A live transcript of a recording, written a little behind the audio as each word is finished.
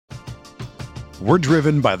We're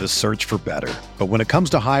driven by the search for better. But when it comes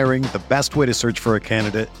to hiring, the best way to search for a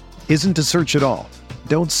candidate isn't to search at all.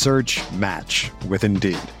 Don't search, match with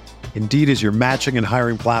Indeed. Indeed is your matching and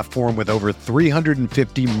hiring platform with over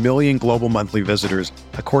 350 million global monthly visitors,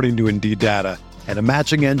 according to Indeed data, and a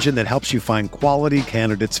matching engine that helps you find quality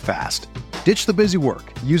candidates fast. Ditch the busy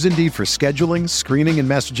work. Use Indeed for scheduling, screening, and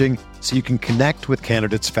messaging so you can connect with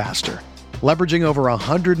candidates faster. Leveraging over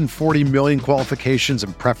 140 million qualifications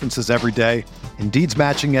and preferences every day, Indeed's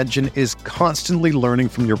matching engine is constantly learning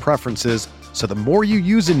from your preferences, so the more you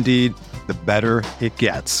use Indeed, the better it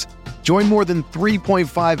gets. Join more than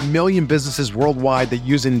 3.5 million businesses worldwide that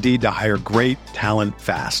use Indeed to hire great talent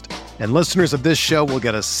fast. And listeners of this show will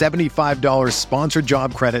get a $75 sponsored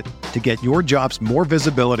job credit to get your jobs more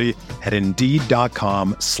visibility at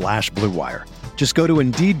Indeed.com/Blue Wire. Just go to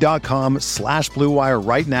Indeed.com/Blue Wire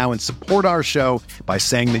right now and support our show by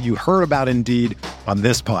saying that you heard about Indeed on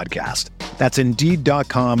this podcast. That's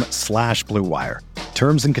Indeed.com/Blue Wire.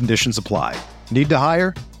 Terms and conditions apply. Need to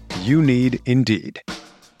hire? You need Indeed.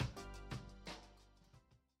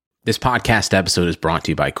 This podcast episode is brought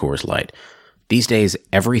to you by Coors Light. These days,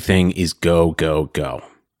 everything is go, go, go.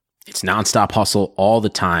 It's nonstop hustle all the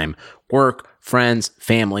time. Work, friends,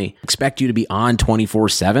 family expect you to be on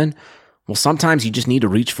 24/7. Well, sometimes you just need to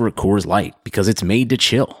reach for a Coors Light because it's made to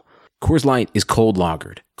chill. Coors Light is cold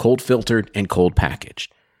lagered, cold filtered, and cold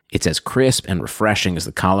packaged. It's as crisp and refreshing as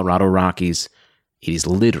the Colorado Rockies. It is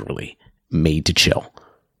literally made to chill.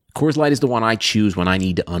 Coors Light is the one I choose when I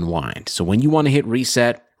need to unwind. So when you want to hit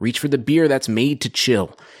reset, reach for the beer that's made to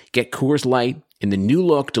chill. Get Coors Light in the new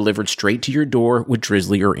look delivered straight to your door with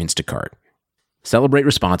Drizzly or Instacart. Celebrate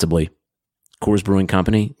responsibly. Coors Brewing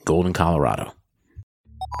Company, Golden, Colorado.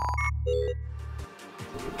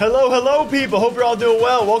 Hello, people. Hope you're all doing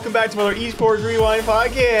well. Welcome back to another Esports Rewind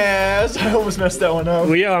podcast. I almost messed that one up.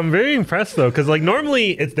 Well, yeah, I'm very impressed, though, because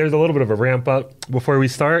normally there's a little bit of a ramp up before we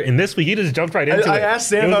start, and this week he just jumped right into it. I asked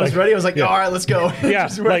Sam if I was ready. I was like, yeah. All right, let's go. Yeah,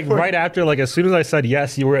 right after, as soon as I said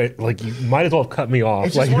yes, you were like, you might as well have cut me off.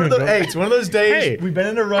 It's just one of those, it's one of those days. Hey, we've been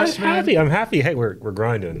in a rush, I'm happy. Hey, we're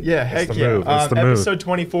grinding. Yeah, heck yeah. Episode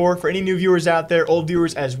 24. For any new viewers out there, old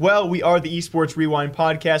viewers as well, we are the Esports Rewind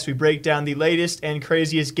podcast. We break down the latest and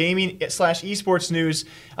craziest gaming / esports news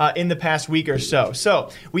in the past week or so. So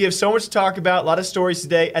we have so much to talk about, a lot of stories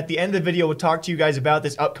today. At the end of the video, we'll talk to you guys about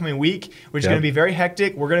this upcoming week, which is going to be very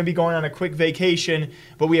hectic. We're going to be going on a quick vacation,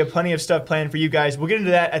 but we have plenty of stuff planned for you guys. We'll get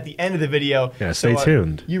into that at the end of the video. Yeah, stay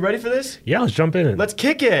tuned. You ready for this? Yeah, let's jump in. Let's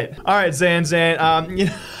kick it. All right, Zan. I'm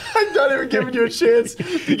not even giving you a chance to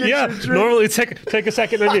get your drink. Normally take a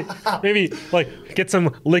second, maybe get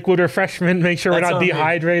some liquid refreshment, make sure we're not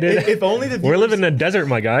dehydrated. If only the viewers, we're living in a desert,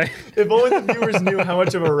 my guy. If only the viewers knew how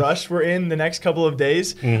much of a rush we're in the next couple of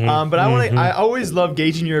days. But I always love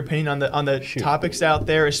gauging your opinion on the topics out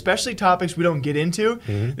there, especially topics we don't get into.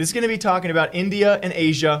 This is going to be talking about India and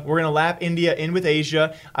Asia. We're going to lap India in with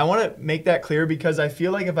Asia. I want to make that clear because I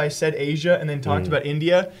feel like if I said Asia and then talked about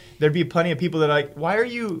India, there'd be plenty of people that are like, why are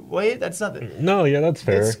you, wait, that's not. No, yeah, that's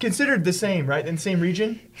fair. It's considered the same, right? In the same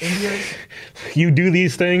region, India is. You do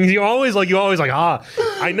these things. You always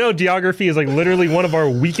I know geography is literally one of our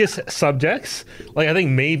weakest subjects. I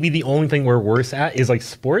think maybe the only thing we're worse at is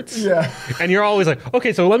sports. Yeah. And you're always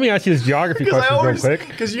okay, so let me ask you this geography question real quick.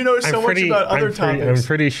 Because you know so much about other topics. I'm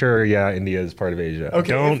pretty sure, yeah, India is part of Asia.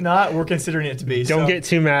 Okay, if not, we're considering it to be. Don't get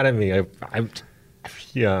too mad at me.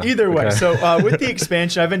 Yeah. Either way, so with the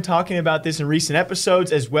expansion, I've been talking about this in recent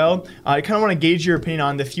episodes as well. I kind of want to gauge your opinion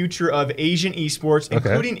on the future of Asian esports,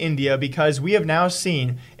 including India, because we have now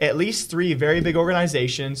seen at least 3 very big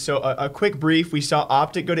organizations. So a quick brief, we saw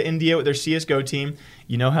Optic go to India with their CSGO team.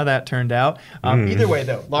 You know how that turned out. Either way,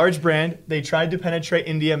 though, large brand. They tried to penetrate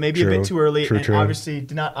India maybe a bit too early and obviously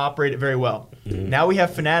did not operate it very well. Now we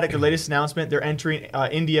have Fnatic, their latest announcement. They're entering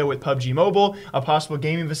India with PUBG Mobile, a possible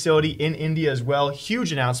gaming facility in India as well.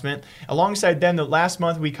 Huge announcement. Alongside them, the last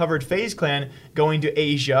month we covered FaZe Clan going to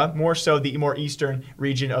Asia, more so the more eastern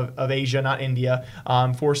region of Asia, not India,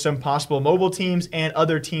 for some possible mobile teams and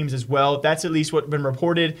other teams as well. That's at least what's been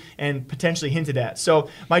reported and potentially hinted at. So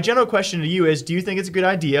my general question to you is, do you think it's a good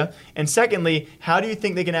idea? And secondly, how do you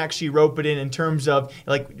think they can actually rope it in terms of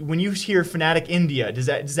when you hear Fnatic India, does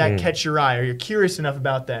that catch your eye, or you're curious enough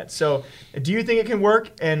about that? So do you think it can work,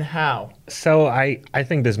 and how? So I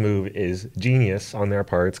think this move is genius on their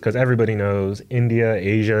parts because everybody knows India,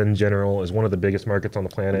 Asia in general, is one of the biggest markets on the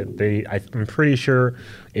planet. I'm pretty sure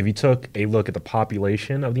if you took a look at the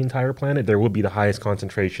population of the entire planet, there would be the highest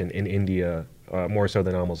concentration in India more so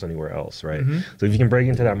than almost anywhere else, right? So if you can break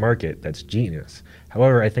into that market, that's genius.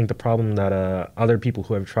 However, I think the problem that other people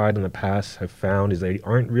who have tried in the past have found is they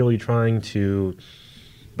aren't really trying to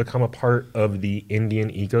become a part of the Indian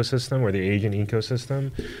ecosystem or the Asian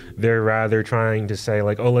ecosystem. They're rather trying to say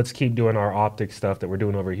like, oh, let's keep doing our optic stuff that we're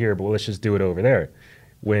doing over here, but let's just do it over there.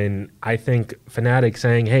 When I think Fnatic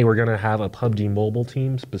saying, hey, we're going to have a PUBG mobile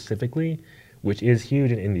team specifically, which is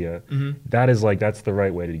huge in India, that's the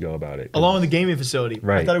right way to go about it. Along with the gaming facility.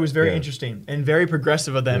 Right. I thought it was very interesting and very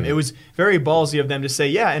progressive of them. It was very ballsy of them to say,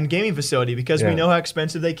 yeah, and gaming facility, because we know how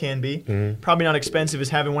expensive they can be. Probably not expensive as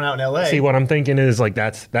having one out in LA. See, what I'm thinking is like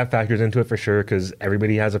that factors into it for sure, because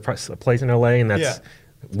everybody has a place in LA, and that's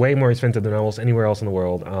way more expensive than almost anywhere else in the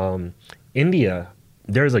world. India,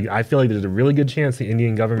 I feel like there's a really good chance the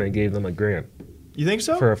Indian government gave them a grant. You think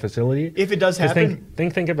so? For a facility? If it does happen?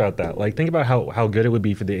 Think about that. Like, think about how good it would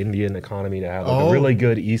be for the Indian economy to have a really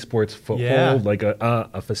good esports foothold. Yeah. Like,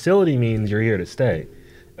 a facility means you're here to stay.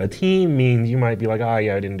 A team means you might be like, I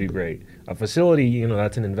didn't do great. A facility,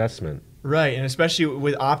 that's an investment. Right, and especially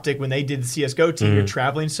with Optic, when they did the CSGO team, you're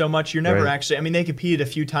traveling so much, you're never actually, they competed a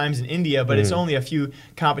few times in India, but it's only a few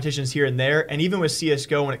competitions here and there. And even with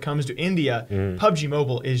CSGO, when it comes to India, PUBG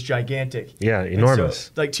Mobile is gigantic. Yeah,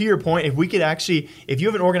 enormous. So, to your point, if we could actually, if you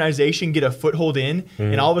have an organization get a foothold in,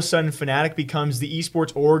 and all of a sudden Fnatic becomes the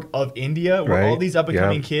esports org of India, where all these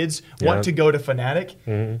up-and-coming kids want to go to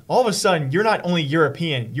Fnatic, all of a sudden, you're not only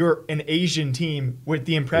European, you're an Asian team with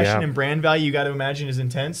the impression and brand value you got to imagine is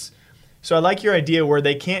intense. So I like your idea where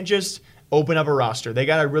they can't just open up a roster. They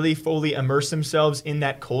got to really fully immerse themselves in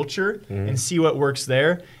that culture and see what works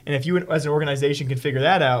there. And if you as an organization can figure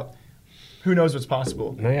that out, who knows what's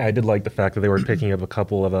possible. No, I did like the fact that they were picking up a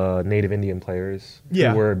couple of native Indian players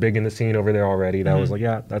who were big in the scene over there already. That was like,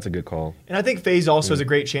 that's a good call. And I think FaZe also has a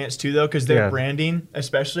great chance too, though, because their branding,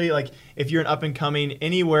 especially like if you're an up-and-coming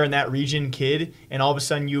anywhere in that region kid, and all of a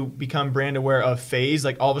sudden you become brand aware of FaZe,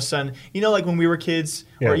 like all of a sudden, like when we were kids,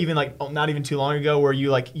 or even like not even too long ago, where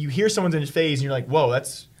you hear someone's in FaZe and you're like, whoa,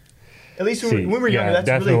 that's... At least when we were younger, that's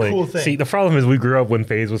definitely. A really cool thing. See, the problem is we grew up when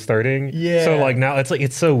FaZe was starting. Yeah. So now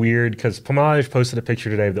it's so weird because Pomage posted a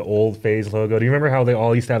picture today of the old FaZe logo. Do you remember how they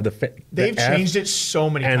all used to have They've changed it so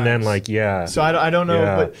many times. And then So I don't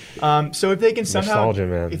know, but so if they can somehow, nostalgia,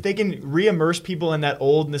 man. If they can re-immerse people in that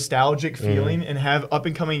old nostalgic feeling and have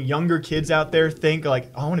up-and-coming younger kids out there think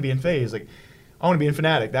like, I want to be in FaZe, like I want to be in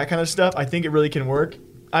Fnatic, that kind of stuff, I think it really can work.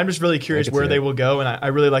 I'm just really curious where they will go, and I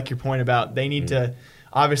really like your point about they need to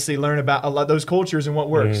obviously learn about a lot of those cultures and what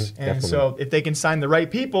works. And so if they can sign the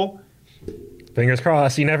right people, fingers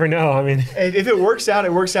crossed, you never know. If it works out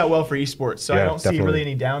well for esports. So I don't see really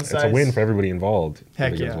any downsides. It's a win for everybody involved.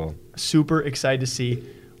 Heck yeah. Well. Super excited to see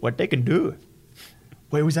what they can do.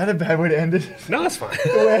 Wait, was that a bad way to end it? No, it's fine.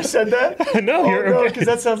 The way I said that? No, because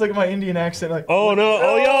that sounds like my Indian accent. Like, oh no!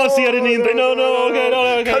 Oh yeah! See, I didn't even.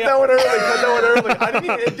 Okay. Cut that one early. I didn't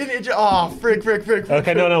even. It didn't. Oh, frick.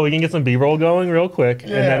 Okay, no. We can get some B-roll going real quick,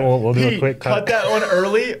 and then we'll do a quick cut. Cut that one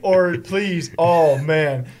early, or please. Oh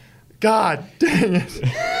man, God dang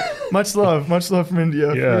it! Much love from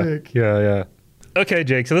India. Yeah. Okay,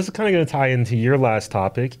 Jake, so this is kind of going to tie into your last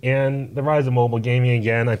topic and the rise of mobile gaming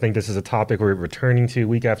again. I think this is a topic we're returning to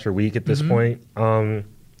week after week at this point.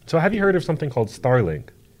 So have you heard of something called Starlink?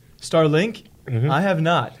 Starlink? I have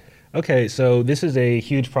not. Okay, so this is a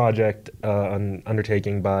huge project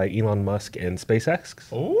undertaking by Elon Musk and SpaceX.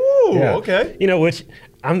 Oh, okay. Which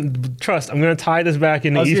I'm going to tie this back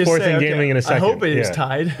into esports and gaming in a second. I hope it is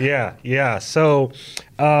tied. Yeah. So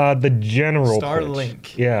the general Starlink.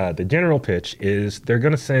 Pitch, the general pitch is they're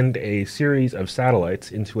going to send a series of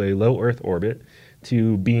satellites into a low Earth orbit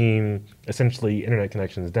to beam essentially internet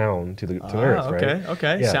connections down to Earth. Right?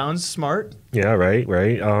 Okay. Yeah. Sounds smart. Yeah.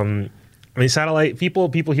 Right. Satellite people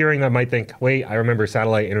hearing that might think, wait, I remember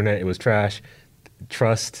satellite internet. It was trash.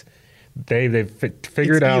 Trust. They've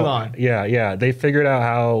figured out. Elon. Yeah. They figured out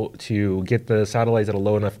how to get the satellites at a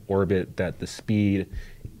low enough orbit that the speed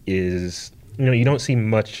is, you don't see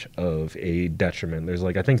much of a detriment. There's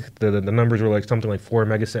I think the numbers were something like 4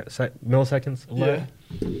 milliseconds. Yeah.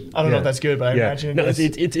 I don't know if that's good, but I imagine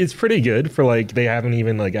it's pretty good for they haven't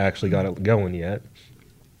even actually got it going yet.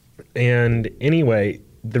 And anyway,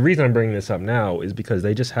 the reason I'm bringing this up now is because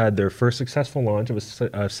they just had their first successful launch of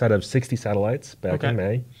a set of 60 satellites back in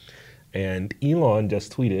May. And Elon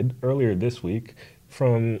just tweeted earlier this week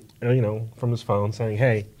from his phone saying,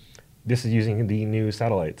 hey, this is using the new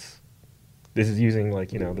satellites. This is using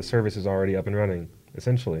the service is already up and running,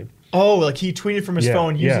 essentially. Oh, he tweeted from his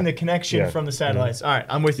phone using the connection from the satellites. All right,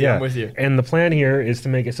 I'm with you. And the plan here is to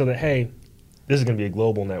make it so that, hey, this is going to be a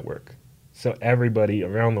global network. so everybody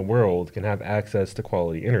around the world can have access to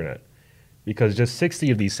quality internet. Because just 60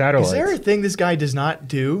 of these satellites. Is there a thing this guy does not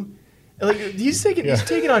do? Like he's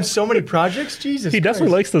taking on so many projects. Jesus, he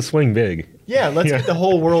definitely likes to swing big. Yeah, let's get the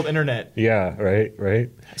whole world internet. Yeah, right.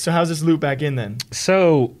 So how's this loop back in then?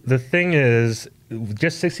 So the thing is,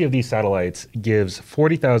 just 60 of these satellites gives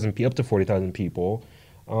 40,000 up to 40,000 people.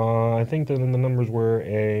 I think that the numbers were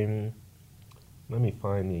let me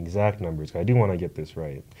find the exact numbers. I do want to get this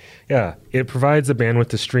right. Yeah, it provides the bandwidth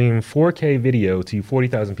to stream 4K video to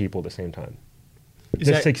 40,000 people at the same time.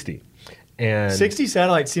 Just 60. And 60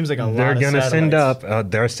 satellites seems like a lot of satellites. They're going to send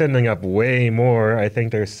up, they're sending up way more. I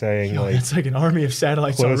think they're saying it's like an army of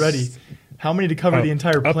satellites already. How many to cover the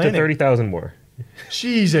entire planet? Up to 30,000 more.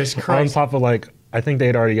 Jesus Christ. On top of I think they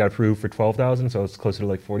had already got approved for 12,000, so it's closer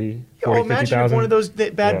to 40, 50,000. Imagine if one of those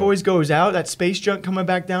bad boys goes out, that space junk coming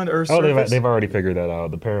back down to Earth's surface. They've already figured that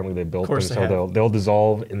out. Apparently they built them so they'll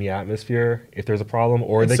dissolve in the atmosphere if there's a problem,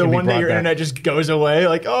 or they can be brought back. So one day your internet just goes away,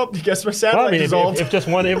 guess my satellite dissolved.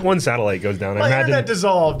 If one satellite goes down, my internet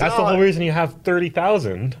dissolved. That's the whole reason you have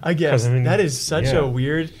 30,000. I guess. That is such a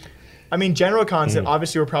weird... general concept,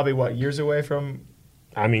 obviously we're probably, years away from...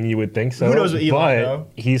 you would think so. Who knows what Elon, though?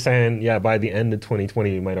 He's saying, by the end of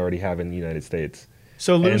 2020, we might already have it in the United States.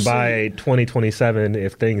 So loosely, and by 2027,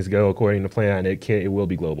 if things go according to plan, it will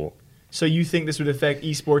be global. So you think this would affect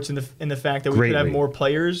esports in the fact that we could have more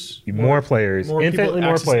players? More players. Infinitely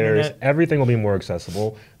more players. Everything will be more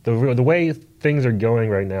accessible. The way things are going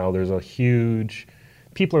right now, there's a huge...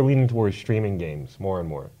 People are leaning towards streaming games more and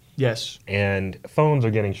more. Yes. And phones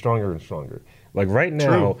are getting stronger and stronger. Like right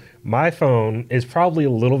now, my phone is probably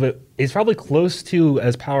probably close to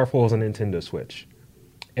as powerful as a Nintendo Switch.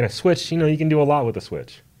 And a Switch, you can do a lot with a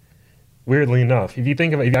Switch. Weirdly enough, if you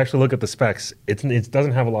actually look at the specs, it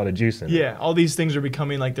doesn't have a lot of juice in it. Yeah, all these things are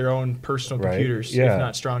becoming like their own personal computers, if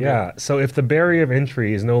not stronger. Yeah, so if the barrier of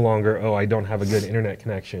entry is no longer, I don't have a good internet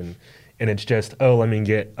connection, and it's just, let me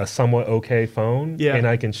get a somewhat okay phone, and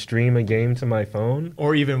I can stream a game to my phone.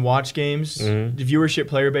 Or even watch games. The viewership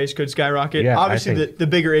player base could skyrocket. Yeah, obviously, the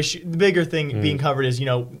bigger thing being covered is,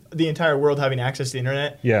 the entire world having access to the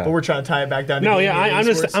internet. Yeah. But we're trying to tie it back down to I'm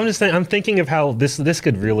just saying, I'm thinking of how this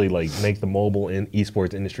could really, make the mobile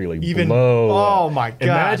esports industry, even blow. Oh, my God.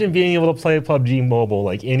 Imagine being able to play PUBG Mobile,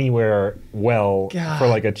 anywhere for,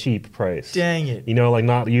 a cheap price. Dang it.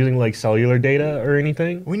 Not using, cellular data or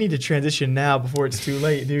anything. We need to transition now before it's too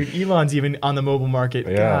late, dude. Elon's even on the mobile market.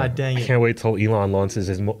 Yeah. God dang it. I can't wait till Elon launches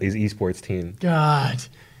his esports team. God.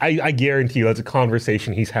 I guarantee you that's a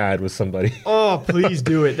conversation he's had with somebody. Oh, please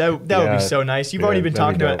do it. That would be so nice. You've already been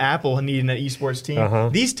talking about Apple needing an esports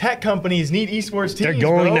team. These tech companies need esports teams. They're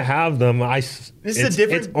going to have them. This is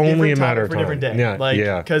it's only a matter of time. For a different day.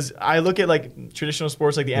 Yeah. Because I look at traditional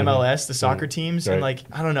sports like the MLS, the soccer teams, and I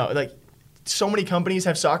don't know, so many companies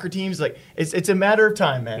have soccer teams. It's a matter of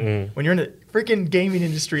time, man. When you're in the freaking gaming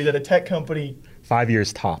industry, that a tech company 5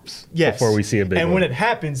 years tops before we see a big one. And when it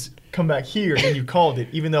happens, come back here and you called it,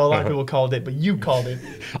 even though a lot of people called it, but you called it.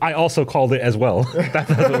 I also called it as well. That's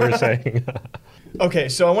what we're saying. Okay,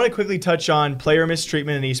 so I want to quickly touch on player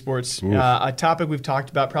mistreatment in esports, a topic we've talked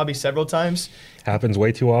about probably several times. Happens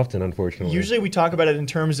way too often, unfortunately. Usually we talk about it in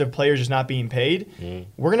terms of players just not being paid.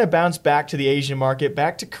 We're going to bounce back to the Asian market,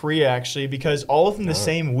 back to Korea actually, because all within the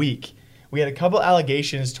same week, we had a couple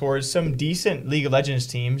allegations towards some decent League of Legends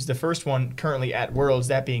teams. The first one currently at Worlds,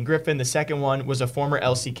 that being Griffin. The second one was a former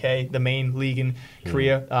LCK, the main league in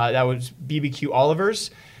Korea. That was BBQ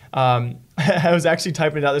Olivers. I was actually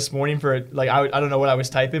typing it out this morning for I don't know what I was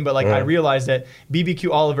typing, but I realized that BBQ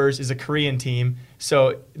Olivers is a Korean team,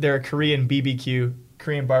 so they're a Korean BBQ,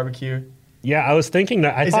 Korean barbecue. Yeah, I was thinking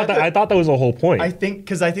that. I thought that was the whole point. I think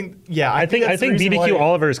BBQ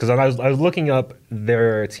Olivers, because I was looking up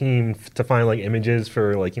their team to find images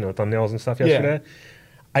for thumbnails and stuff yesterday. Yeah.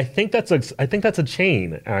 I think that's a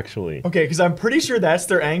chain, actually. Okay, because I'm pretty sure that's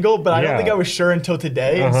their angle, but I don't think I was sure until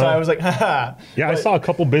today, and so I was like, haha. Yeah, I saw a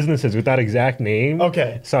couple businesses with that exact name.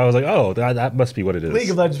 Okay. So I was like, oh, that must be what it is.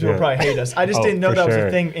 League of Legends people probably hate us. I just didn't know that was a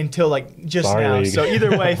thing until just now. League. So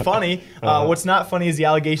either way, funny. What's not funny is the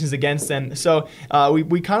allegations against them. So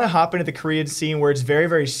we kind of hop into the Korean scene where it's very,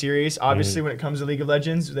 very serious. Obviously, when it comes to League of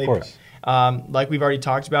Legends, of course. Like we've already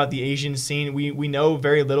talked about, the Asian scene, we know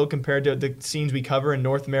very little compared to the scenes we cover in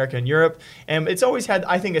North America and Europe. And it's always had,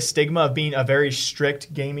 I think, a stigma of being a very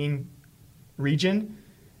strict gaming region,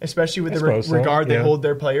 especially with the regard they hold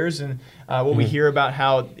their players. And what we hear about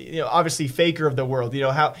how, obviously Faker of the world,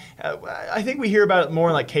 how I think we hear about it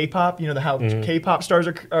more like K-pop, how K-pop stars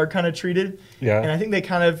are kind of treated. Yeah. And I think they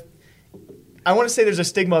kind of, I want to say there's a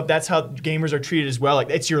stigma of that's how gamers are treated as well.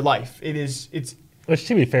 It's your life. It's Which,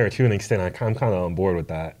 to be fair, to an extent, I'm kind of on board with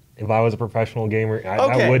that. If I was a professional gamer,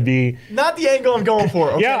 that would be not the angle I'm going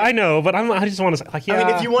for. Okay? Yeah, I know, but I just want to say, like, yeah. I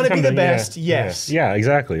mean, if you want to be the best, yes. Yeah,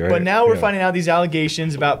 exactly. Right. But now we're finding out these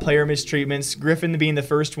allegations about player mistreatments. Griffin being the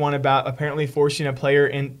first one about apparently forcing a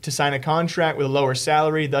player to sign a contract with a lower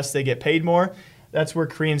salary, thus they get paid more. That's where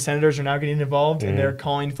Korean senators are now getting involved, and they're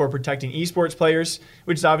calling for protecting esports players,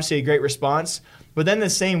 which is obviously a great response. But then the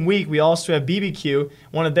same week, we also have BBQ,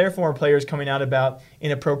 one of their former players, coming out about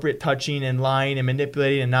inappropriate touching and lying and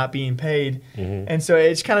manipulating and not being paid. And so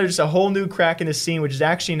it's kind of just a whole new crack in the scene, which is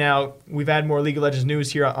actually now, we've had more League of Legends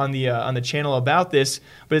news here on the channel about this,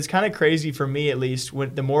 but it's kind of crazy for me, at least.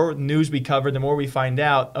 The more news we cover, the more we find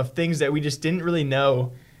out of things that we just didn't really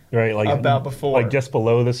know about before. Like just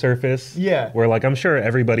below the surface. Yeah. Where, like, I'm sure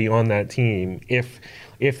everybody on that team, if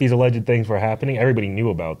these alleged things were happening, everybody knew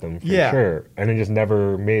about them for sure. And it just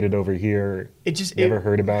never made it over here. Never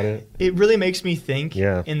heard about it. It really makes me think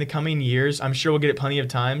in the coming years, I'm sure we'll get it plenty of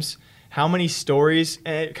times, how many stories,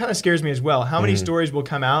 and it kind of scares me as well, how many stories will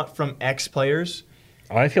come out from ex-players.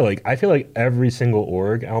 I feel like every single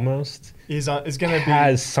org almost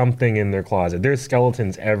has something in their closet. There's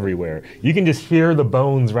skeletons everywhere. You can just hear the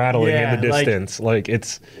bones rattling in the distance.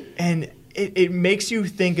 And it makes you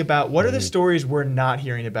think about what are the stories we're not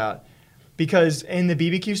hearing about. Because in the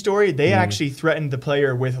BBQ story, they actually threatened the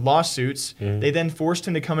player with lawsuits. They then forced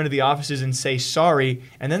him to come into the offices and say sorry,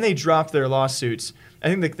 and then they dropped their lawsuits. I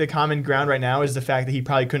think the common ground right now is the fact that he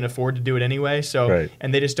probably couldn't afford to do it anyway. So,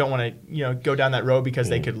 and they just don't want to, go down that road because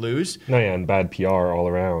they could lose. No, yeah, and bad PR all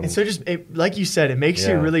around. And so like you said, it makes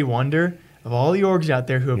you really wonder of all the orgs out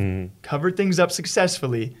there who have covered things up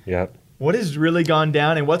successfully. Yep. What has really gone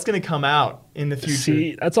down and what's going to come out in the future?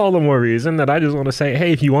 See, that's all the more reason that I just want to say,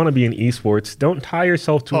 hey, if you want to be in esports, don't tie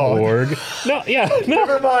yourself to an org.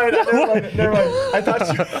 Never mind. I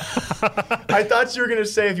thought you were going to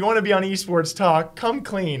say, if you want to be on esports talk, come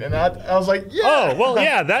clean. And I was like, yeah. Oh, well,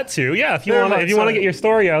 yeah, that too. Yeah, if you want to get your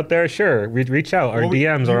story out there, sure, reach out. Our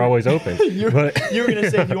DMs are always open. You were going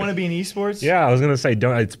to say, if you want to be in esports? Yeah, I was going to say,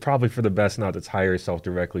 it's probably for the best not to tie yourself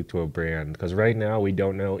directly to a brand. Because right now, we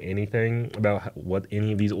don't know anything about what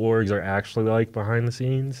any of these orgs are actually like behind the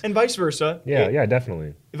scenes, and vice versa. Yeah,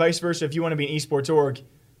 definitely. Vice versa, if you want to be an esports org,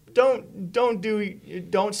 don't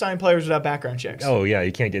sign players without background checks. Oh yeah,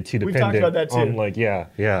 you can't get too dependent. We talked about that too.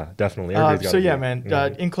 Yeah, definitely.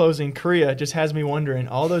 In closing, Korea just has me wondering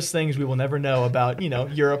all those things we will never know about.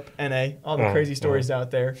 Europe, NA, all the crazy stories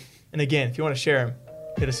out there. And again, if you want to share them,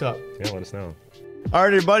 hit us up. Yeah, let us know. All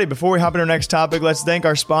right, everybody, before we hop into our next topic, let's thank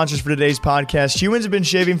our sponsors for today's podcast. Humans have been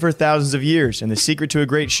shaving for thousands of years, and the secret to a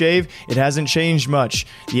great shave, it hasn't changed much.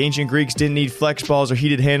 The ancient Greeks didn't need flex balls or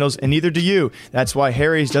heated handles, and neither do you. That's why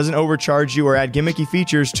Harry's doesn't overcharge you or add gimmicky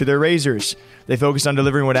features to their razors. They focus on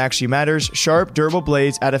delivering what actually matters, sharp, durable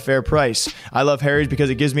blades at a fair price. I love Harry's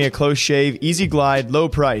because it gives me a close shave, easy glide, low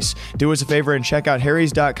price. Do us a favor and check out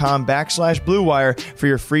harrys.com/bluewire for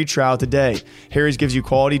your free trial today. Harry's gives you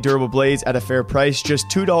quality, durable blades at a fair price, just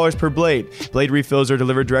 $2 per blade. Blade refills are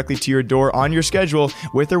delivered directly to your door on your schedule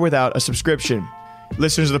with or without a subscription.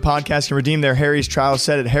 Listeners of the podcast can redeem their Harry's trial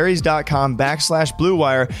set at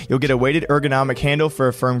harrys.com/bluewire. You'll get a weighted ergonomic handle for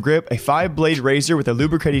a firm grip, a 5-blade razor with a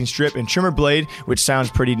lubricating strip and trimmer blade, which sounds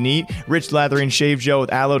pretty neat, rich lathering shave gel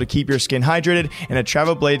with aloe to keep your skin hydrated, and a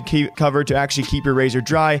travel blade cover to actually keep your razor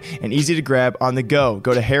dry and easy to grab on the go.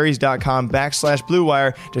 Go to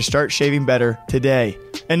harrys.com/bluewire to start shaving better today.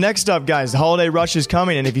 And next up, guys, the holiday rush is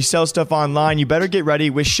coming, and if you sell stuff online, you better get ready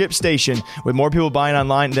with ShipStation. With more people buying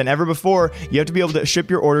online than ever before, you have to be able to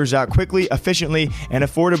ship your orders out quickly, efficiently, and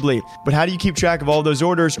affordably. But how do you keep track of all those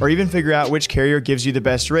orders or even figure out which carrier gives you the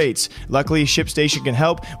best rates? Luckily, ShipStation can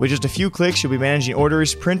help. With just a few clicks, you'll be managing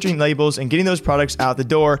orders, printing labels, and getting those products out the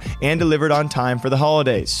door and delivered on time for the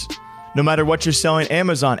holidays. No matter what you're selling,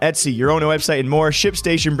 Amazon, Etsy, your own website, and more,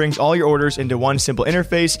 ShipStation brings all your orders into one simple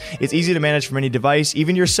interface. It's easy to manage from any device,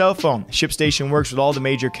 even your cell phone. ShipStation works with all the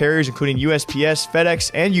major carriers, including USPS,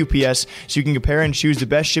 FedEx, and UPS, so you can compare and choose the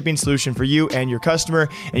best shipping solution for you and your customer,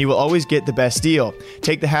 and you will always get the best deal.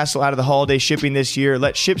 Take the hassle out of the holiday shipping this year.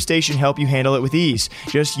 Let ShipStation help you handle it with ease.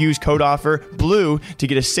 Just use code offer BLUE to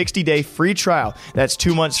get a 60-day free trial. That's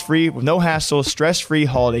 2 months free with no hassle, stress-free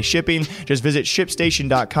holiday shipping. Just visit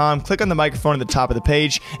ShipStation.com, click on the microphone at the top of the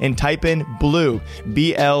page and type in BLUE,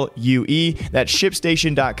 BLUE. That's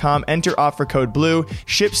ShipStation.com. Enter offer code BLUE.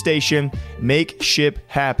 ShipStation. Make ship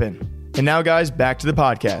happen. And now, guys, back to the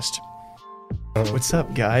podcast. What's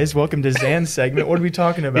up, guys? Welcome to Zan's segment. What are we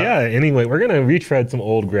talking about? Yeah, anyway, we're going to retread some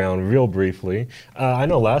old ground real briefly. I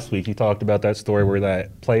know last week you talked about that story where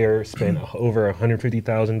that player spent over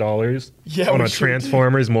 $150,000 on a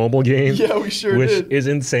Transformers mobile game. Yeah, we sure which did. Which is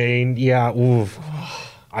insane. Yeah, oof.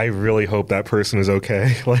 I really hope that person is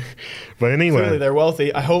okay. But anyway. Clearly they're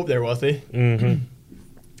wealthy. I hope they're wealthy.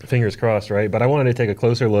 Mm-hmm. Fingers crossed, right? But I wanted to take a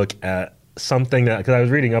closer look at something that, because I was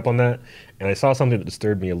reading up on that, and I saw something that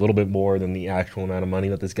disturbed me a little bit more than the actual amount of money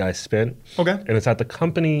that this guy spent. Okay. And it's at the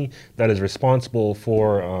company that is responsible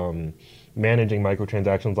for managing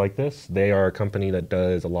microtransactions like this. They are a company that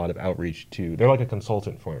does a lot of outreach to, they're like a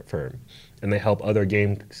consultant firm, and they help other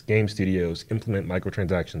game studios implement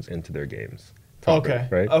microtransactions into their games. Okay.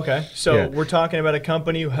 Right? Okay. So we're talking about a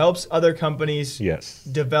company who helps other companies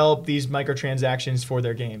develop these microtransactions for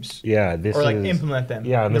their games. Yeah. Implement them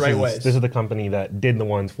in the right ways. This is the company that did the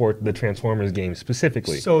ones for the Transformers game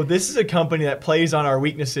specifically. So this is a company that plays on our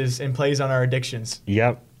weaknesses and plays on our addictions.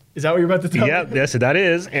 Yep. Is that what you're about to tell me? Yep, yes, that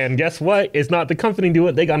is. And guess what? It's not the company do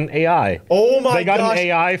it. They got an AI. Oh my gosh. They got an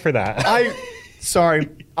AI for that.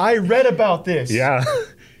 I read about this. Yeah.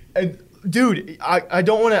 Dude, I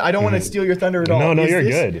don't want to steal your thunder at all. No, you're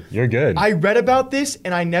good. You're good. I read about this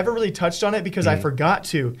and I never really touched on it because I forgot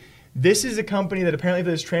to. This is a company that apparently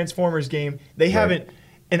for this Transformers game, they have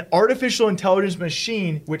an artificial intelligence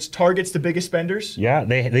machine which targets the biggest spenders. Yeah,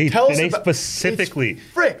 they specifically.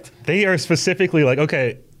 Fricked. They are specifically like,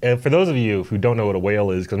 okay, for those of you who don't know what a whale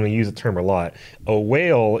is, because we use the term a lot, a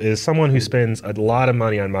whale is someone who spends a lot of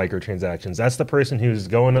money on microtransactions. That's the person who's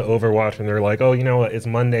going to Overwatch and they're like, oh, you know what, it's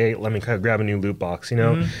Monday, let me grab a new loot box. You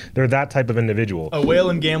know, they're that type of individual. A whale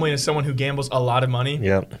in gambling is someone who gambles a lot of money.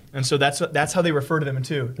 Yep. And so that's how they refer to them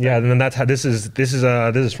too. Yeah, and then that's how this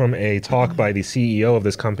is from a talk by the CEO of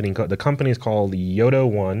this company. The company is called Yodo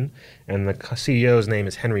One, and the CEO's name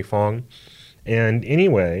is Henry Fong. And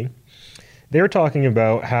anyway, they were talking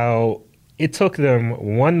about how it took them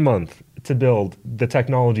 1 month to build the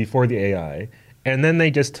technology for the AI, and then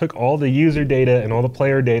they just took all the user data and all the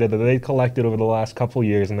player data that they collected over the last couple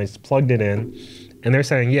years, and they just plugged it in. And they're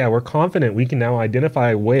saying, yeah, we're confident we can now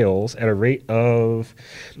identify whales at a rate of,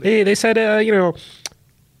 they said,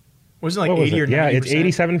 wasn't it like 80 or 90%? Yeah, it's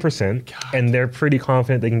 87%, and they're pretty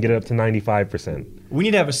confident they can get it up to 95%. We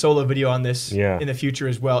need to have a solo video on this in the future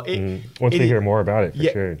as well. Once we hear more about it, for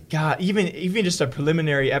sure. God, even just a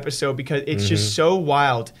preliminary episode, because it's just so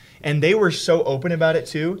wild. And they were so open about it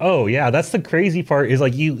too. Oh yeah, that's the crazy part, is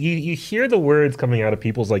like you hear the words coming out of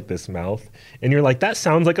people's like this mouth, and you're like, that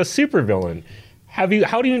sounds like a supervillain. How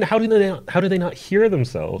do they not hear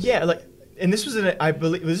themselves? Yeah, like. And this was I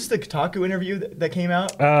believe, was this the Kotaku interview that came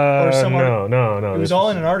out? No. It was all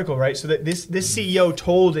in an article, right? So that this CEO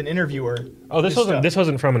told an interviewer. Oh, this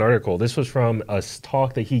wasn't from an article. This was from a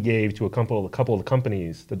talk that he gave to a couple of the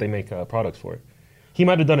companies that they make products for. He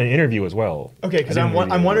might have done an interview as well. Okay, because I'm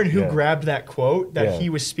wondering who grabbed that quote that he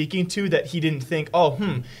was speaking to, that he didn't think,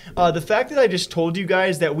 the fact that I just told you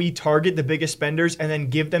guys that we target the biggest spenders and then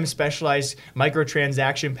give them specialized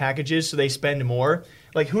microtransaction packages so they spend more.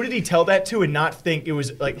 Like, who did he tell that to and not think it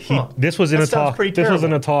was like, This was in a talk. This was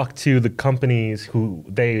in a talk to the companies who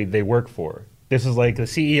they work for. This is like the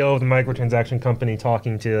CEO of the microtransaction company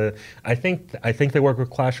talking to, I think they work with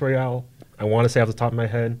Clash Royale. I want to say off the top of my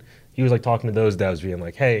head. He was like talking to those devs, being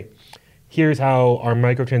like, hey, here's how our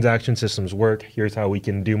microtransaction systems work. Here's how we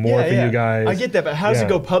can do more for you guys. I get that, but how does it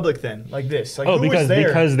go public then, like this? Like,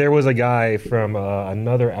 because there was a guy from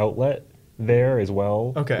another outlet there as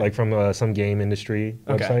well, like from some game industry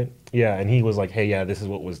website. Yeah, and he was like, hey, yeah, this is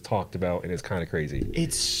what was talked about, and it's kind of crazy.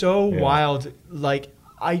 It's so wild. Like,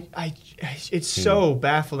 it's so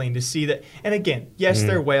baffling to see that. And again, yes,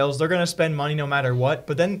 they're whales. They're going to spend money no matter what.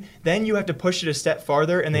 But then you have to push it a step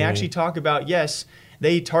farther, and they actually talk about, yes,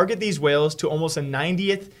 they target these whales to almost a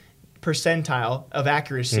 90th percentile of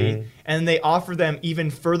accuracy, and they offer them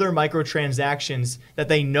even further microtransactions that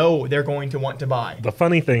they know they're going to want to buy. The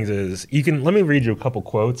funny thing is, let me read you a couple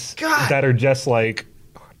quotes that are just like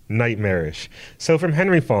nightmarish. So from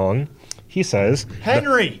Henry Fong, he says,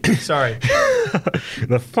 sorry.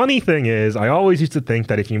 The funny thing is, I always used to think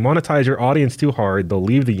that if you monetize your audience too hard, they'll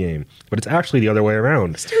leave the game. But it's actually the other way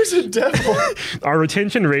around. This dude's a devil. Our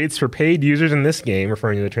retention rates for paid users in this game,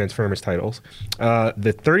 referring to the Transformers titles,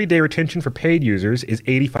 the 30-day retention for paid users is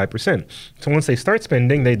 85%. So once they start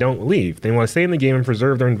spending, they don't leave. They want to stay in the game and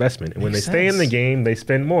preserve their investment. And when they stay in the game, they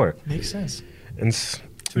spend more. Makes sense. And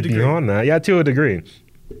to a degree. Beyond that, to a degree.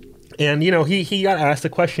 And, he got asked a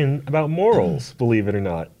question about morals, believe it or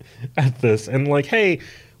not, at this. And like, hey,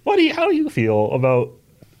 how do you feel about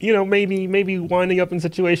maybe winding up in a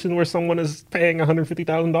situation where someone is paying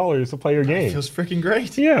 $150,000 to play your game. It feels freaking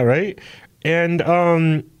great. Yeah, right. And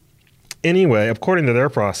anyway, according to their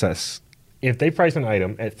process, if they price an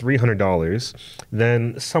item at $300,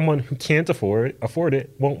 then someone who can't afford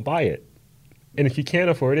it won't buy it. And if you can't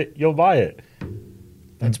afford it, you'll buy it.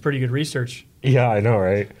 That's pretty good research. Yeah, I know,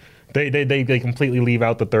 right? They completely leave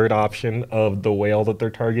out the third option of the whale that they're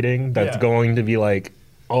targeting. That's going to be like,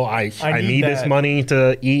 oh, I need this money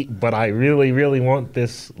to eat, but I really, really want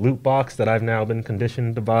this loot box that I've now been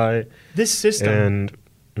conditioned to buy. This system. And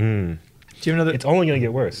do you know that it's only going to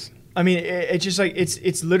get worse. I mean, it's just like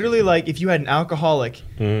it's literally like if you had an alcoholic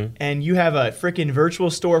and you have a freaking virtual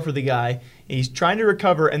store for the guy, and he's trying to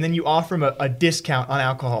recover, and then you offer him a discount on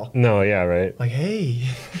alcohol. No, yeah, right. Like, hey,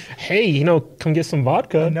 come get some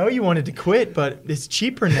vodka. I know you wanted to quit, but it's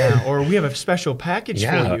cheaper now, or we have a special package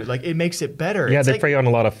for you. Like, it makes it better. Yeah, it's they like, prey on a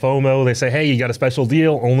lot of FOMO. They say, hey, you got a special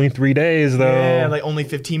deal, only 3 days though. Yeah, like only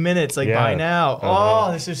 15 minutes. Like, buy now.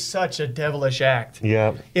 Oh, this is such a devilish act.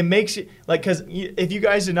 Yeah. It makes you like, because if you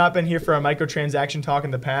guys have not been here for a microtransaction talk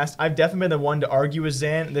in the past, I've definitely been the one to argue with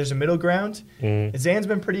Zan. There's a middle ground. Zan's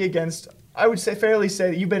been pretty against. I would fairly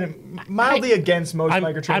say that you've been mildly against most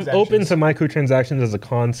microtransactions. I'm open to microtransactions as a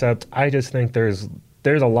concept. I just think there's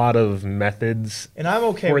a lot of methods and I'm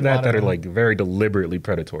okay for with that are like very deliberately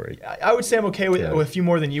predatory. I would say I'm okay with a few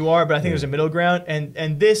more than you are, but I think there's a middle ground.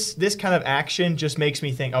 And this kind of action just makes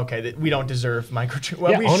me think, okay, that we don't deserve microtransactions.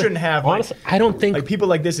 Well, we shouldn't have. Honestly, I don't think like people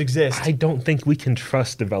like this exist. I don't think we can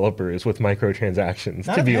trust developers with microtransactions.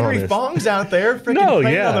 Not to be Henry honest, Fong's out there freaking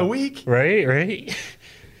playing on the week. Right.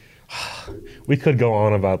 We could go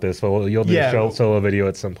on about this, but you'll do a solo video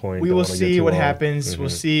at some point. We will see what happens. We'll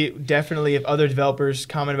see definitely if other developers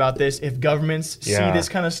comment about this, if governments see this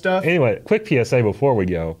kind of stuff. Anyway, quick PSA before we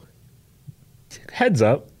go. Heads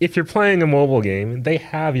up, if you're playing a mobile game, they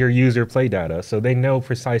have your user play data, so they know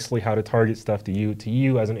precisely how to target stuff to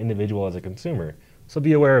you as an individual, as a consumer. So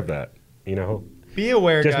be aware of that, Be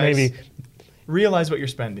aware, just guys. Maybe realize what you're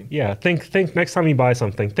spending. Yeah, think next time you buy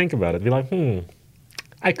something, think about it. Be like,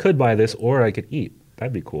 I could buy this, or I could eat.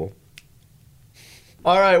 That'd be cool.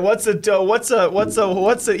 All right, what's a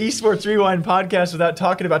Esports Rewind podcast without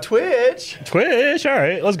talking about Twitch? Twitch, all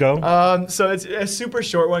right, let's go. So it's a super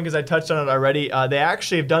short one because I touched on it already. They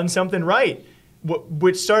actually have done something right,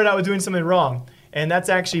 which started out with doing something wrong. And that's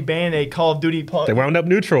actually banning a Call of Duty. They wound up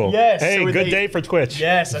neutral. Yes. Hey, good day for Twitch.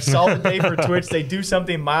 Yes, a solid day for Twitch. They do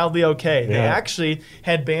something mildly okay. They actually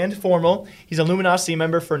had banned Formal. He's a Luminosity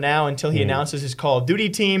member for now until he announces his Call of Duty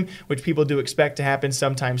team, which people do expect to happen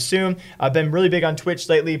sometime soon. I've been really big on Twitch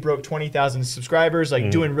lately. Broke 20,000 subscribers,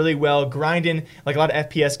 doing really well, grinding like a lot of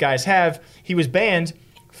FPS guys have. He was banned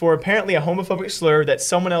for apparently a homophobic slur that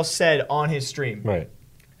someone else said on his stream. Right.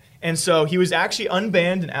 And so he was actually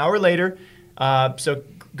unbanned an hour later. So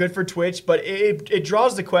good for Twitch, but it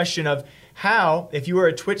draws the question of how, if you are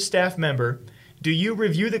a Twitch staff member, do you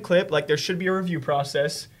review the clip like there should be a review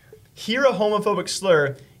process, hear a homophobic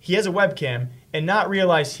slur, he has a webcam, and not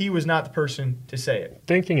realize he was not the person to say it?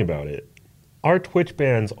 Thinking about it, are Twitch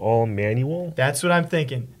bans all manual? That's what I'm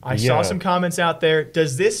thinking. I saw some comments out there.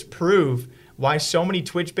 Does this prove why so many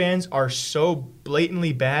Twitch bans are so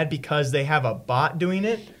blatantly bad because they have a bot doing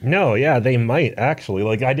it? No, yeah, they might actually.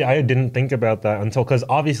 Like I didn't think about that until, because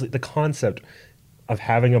obviously the concept of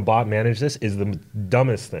having a bot manage this is the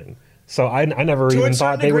dumbest thing. So I never even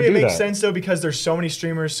thought they would do that. To a certain degree, it makes sense though, because there's so many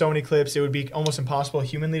streamers, so many clips, it would be almost impossible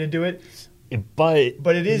humanly to do it.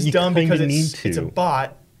 But it is dumb because it's a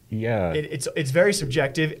bot. Yeah, it's very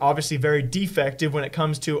subjective, obviously very defective when it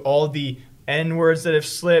comes to all the N-words that have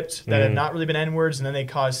slipped that have not really been N-words, and then they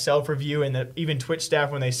cause self-review, and that even Twitch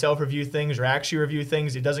staff, when they self-review things or actually review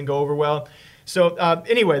things, it doesn't go over well. So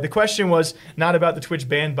anyway, the question was not about the Twitch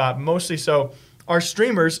ban bot, mostly so, are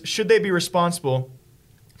streamers, should they be responsible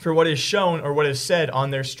for what is shown or what is said on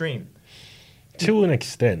their stream? To an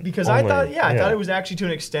extent. Because I thought it was actually to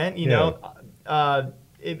an extent,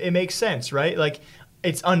 it makes sense, right? Like,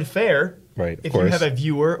 it's unfair. Right, if you have a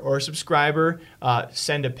viewer or a subscriber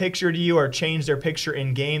send a picture to you or change their picture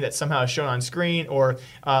in game that somehow is shown on screen, or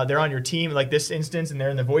they're on your team, like this instance, and they're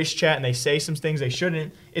in the voice chat and they say some things they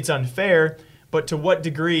shouldn't, it's unfair. But to what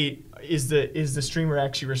degree is the streamer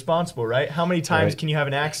actually responsible, right? How many times can you have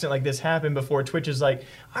an accident like this happen before Twitch is like,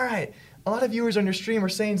 all right, a lot of viewers on your stream are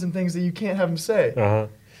saying some things that you can't have them say.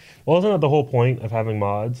 Well, isn't that the whole point of having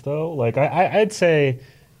mods, though? Like, I'd say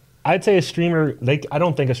a streamer, I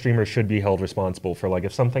don't think a streamer should be held responsible for, like,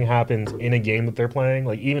 if something happens in a game that they're playing,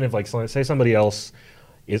 like, even if, like, say somebody else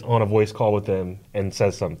is on a voice call with them and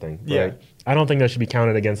says something, right? I don't think that should be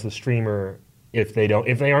counted against the streamer if they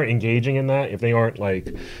aren't engaging in that, if they aren't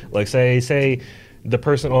like say the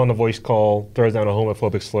person on the voice call throws down a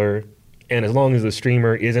homophobic slur, and as long as the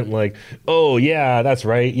streamer isn't like, oh yeah, that's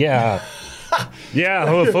right, yeah. Yeah,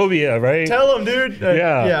 homophobia, right? Tell them, dude.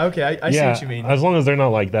 Yeah, okay, I see what you mean. As long as they're not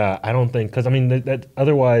like that, I don't think, because I mean, that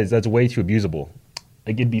otherwise that's way too abusable.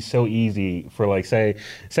 Like, it'd be so easy for, like, say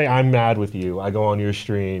I'm mad with you, I go on your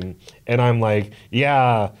stream, and I'm like,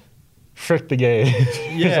 yeah, frick the gays.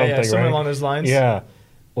 Yeah, something right? along those lines. Yeah,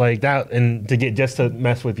 like that, and just to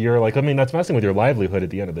mess with your, like, I mean, that's messing with your livelihood at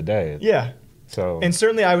the end of the day. Yeah. So. And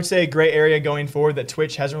certainly I would say a gray area going forward that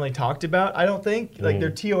Twitch hasn't really talked about, I don't think. Like their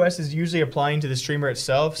TOS is usually applying to the streamer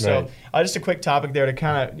itself. So just a quick topic there to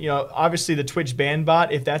kind of, obviously the Twitch ban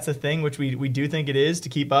bot, if that's a thing, which we do think it is, to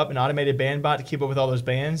keep up, an automated ban bot to keep up with all those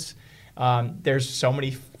bans. There's so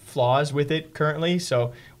many flaws with it currently.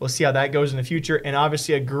 So we'll see how that goes in the future. And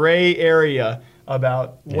obviously a gray area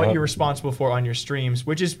about what you're responsible for on your streams,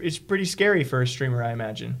 which is it's pretty scary for a streamer, I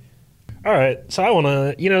imagine. All right, so I want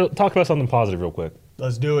to, talk about something positive real quick.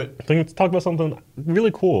 Let's do it. I think let's talk about something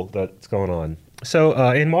really cool that's going on.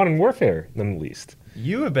 So in Modern Warfare, none the least.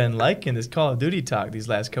 You have been liking this Call of Duty talk these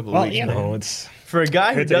last couple of weeks. Well, it's for a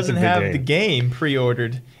guy who doesn't have the game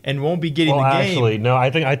pre-ordered and won't be getting the game. Actually, no,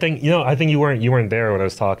 I think you weren't there when I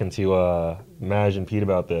was talking to Maj and Pete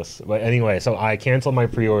about this. But anyway, so I canceled my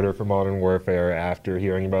pre-order for Modern Warfare after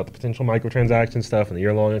hearing about the potential microtransaction stuff and the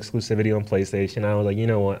year-long exclusivity on PlayStation. I was like, you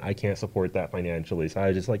know what, I can't support that financially. So I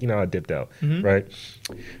was just like, I dipped out, right?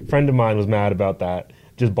 A friend of mine was mad about that.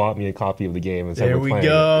 Just bought me a copy of the game and said there we're we playing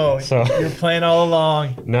go. It. So you're playing all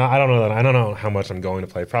along. No, I don't know that. I don't know how much I'm going to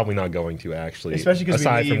play. Probably not going to actually. Especially because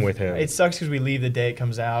aside from with him, it sucks because we leave the day it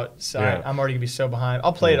comes out. So I'm already gonna be so behind.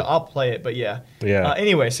 I'll play it, but yeah.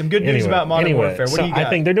 Anyway, some good news about Modern Warfare. What do you got? I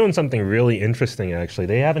think they're doing something really interesting. Actually,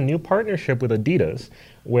 they have a new partnership with Adidas.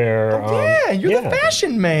 Where you're the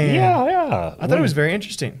fashion man. Yeah. I thought it was very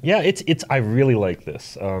interesting. Yeah, it's I really like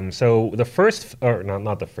this. So the first, or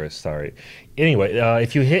not the first, sorry. Anyway,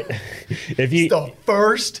 if you it's the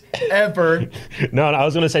first ever. No, I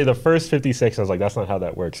was gonna say the first 56. I was like, that's not how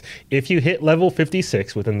that works. If you hit level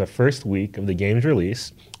 56 within the first week of the game's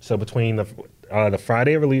release, so between the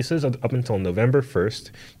Friday releases up until November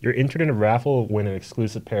 1st, you're entered in a raffle to win an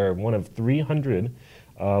exclusive pair of one of 300.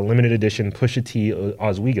 Limited edition Pusha T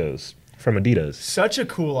Oswegos from Adidas. Such a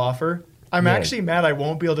cool offer. I'm actually mad I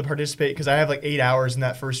won't be able to participate because I have like 8 hours in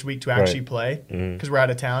that first week to actually play because we're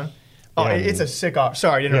out of town. Oh, it's a sick offer.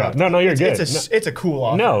 Sorry to interrupt. No, you're good. It's a cool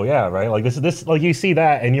offer. No, yeah, right. Like this, like you see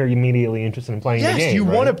that and you're immediately interested in playing the game. Yes, you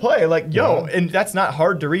right? want to play. Like, and that's not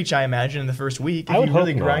hard to reach, I imagine, in the first week. If I would you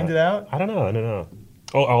really hope grind not. it out. I don't know.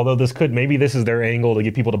 Oh, although maybe this is their angle to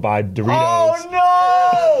get people to buy Doritos.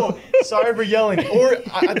 Oh no! Sorry for yelling. Or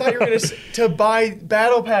I thought you were to buy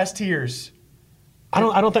Battle Pass tiers. I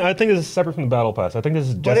think this is separate from the Battle Pass. I think this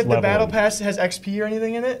is just. But if the leveling. Battle Pass has XP or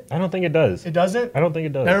anything in it? I don't think it does. It doesn't? I don't think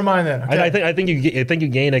it does. Never mind then. Okay. I think you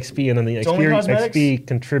gain XP and then the XP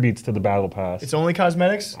contributes to the Battle Pass. It's only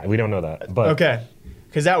cosmetics? We don't know that. But okay.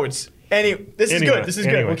 Because that would. This is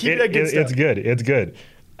good. We'll keep it at good stuff. It's good.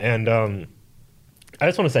 And I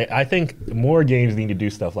just want to say, I think more games need to do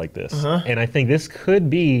stuff like this. And I think this could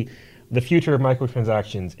be the future of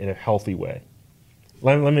microtransactions in a healthy way.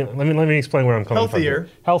 Let me explain where I'm coming from. Healthier.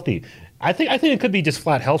 Healthy. I think it could be just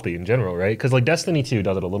flat healthy in general, right? Because like Destiny 2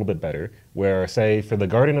 does it a little bit better, where say for the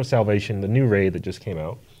Garden of Salvation, the new raid that just came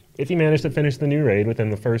out, if you manage to finish the new raid within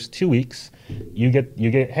the first 2 weeks, you get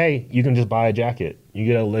hey, you can just buy a jacket. You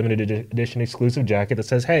get a limited edition exclusive jacket that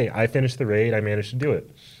says, hey, I finished the raid, I managed to do it.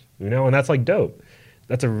 And that's like dope.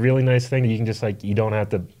 That's a really nice thing that you can just you don't have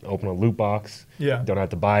to open a loot box. Yeah. You don't have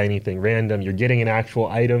to buy anything random. You're getting an actual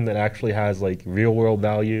item that actually has like real world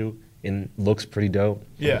value and looks pretty dope.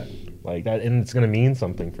 Yeah. Like that, and it's gonna mean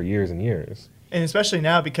something for years and years. And especially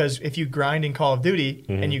now because if you grind in Call of Duty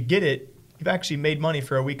and you get it, you've actually made money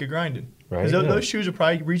for a week of grinding. Right. Because those shoes will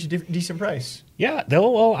probably reach a decent price. Yeah,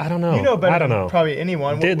 well, I don't know. You know better than probably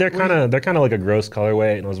anyone. They're kind of like a gross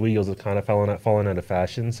colorway, and those wheels have kind of fallen out of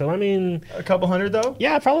fashion. So I mean, a couple hundred though.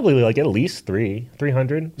 Yeah, probably like at least 300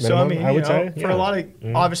 minimum. So I mean, I would say for a lot of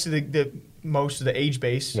obviously the most of the age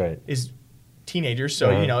base is teenagers. So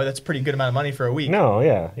that's a pretty good amount of money for a week. No,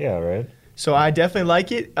 yeah, right. So I definitely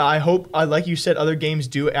like it. I hope, like you said, other games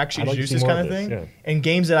do actually introduce this kind of thing. And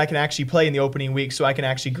games that I can actually play in the opening week so I can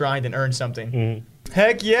actually grind and earn something.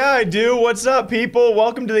 Heck yeah, I do. What's up, people?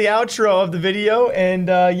 Welcome to the outro of the video. And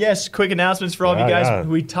yes, quick announcements for all of you guys.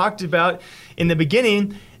 We talked about in the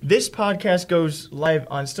beginning. This podcast goes live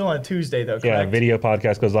still on Tuesday, though, correct? Yeah, video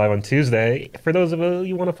podcast goes live on Tuesday. For those of you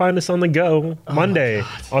who want to find us on the go, Monday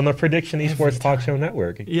on the Prediction Esports Talk Show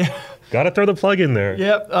Network. Yeah. Got to throw the plug in there.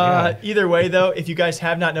 Yep. Either way, though, if you guys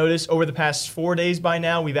have not noticed, over the past 4 days by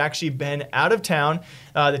now, we've actually been out of town.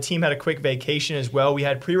 The team had a quick vacation as well. We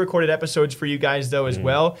had pre-recorded episodes for you guys, though, as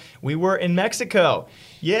well. We were in Mexico.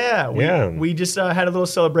 We just had a little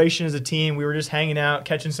celebration as a team. We were just hanging out,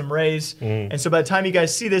 catching some rays. And so by the time you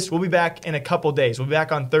guys see this, we'll be back in a couple days. We'll be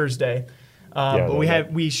back on Thursday.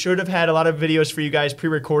 But we should have had a lot of videos for you guys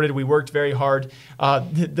pre-recorded. We worked very hard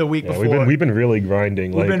the week before. We've been really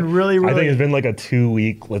grinding. We've been really. I think it's been like a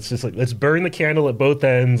 2-week. Let's burn the candle at both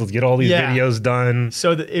ends. Let's get all these videos done.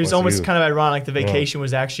 So it was almost kind of ironic. The vacation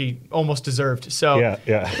was actually almost deserved. So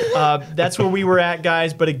that's where we were at,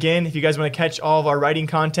 guys. But again, if you guys want to catch all of our writing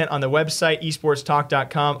content on the website,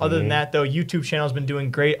 esportstalk.com. Other than that, though, YouTube channel has been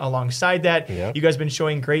doing great alongside that. You guys have been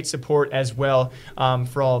showing great support as well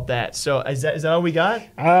for all of that. So is that all we got?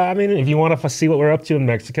 I mean, if you want to see what we're up to in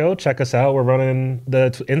Mexico, check us out. We're running the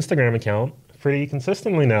Instagram account pretty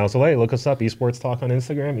consistently now. So, hey, look us up, Esports Talk on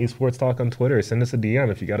Instagram, Esports Talk on Twitter. Send us a DM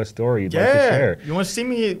if you got a story you'd like to share. You want to see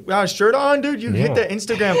me shirt on, dude? You hit the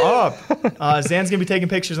Instagram up. Zan's going to be taking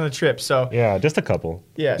pictures on the trip. So yeah, just a couple.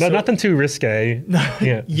 Yeah. No, nothing too risque.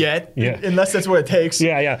 Yet. Yeah. Unless that's what it takes.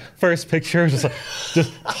 Yeah. First picture, just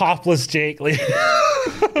topless Jake.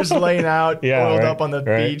 Just laying out, oiled up on the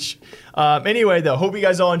beach. Anyway, though, hope you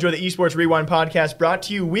guys all enjoy the Esports Rewind podcast, brought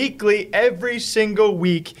to you weekly, every single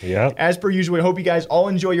week. As per usual, I hope you guys all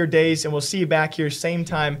enjoy your days, and we'll see you back here same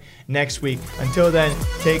time next week. Until then,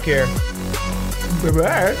 take care.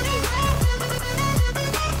 Bye-bye.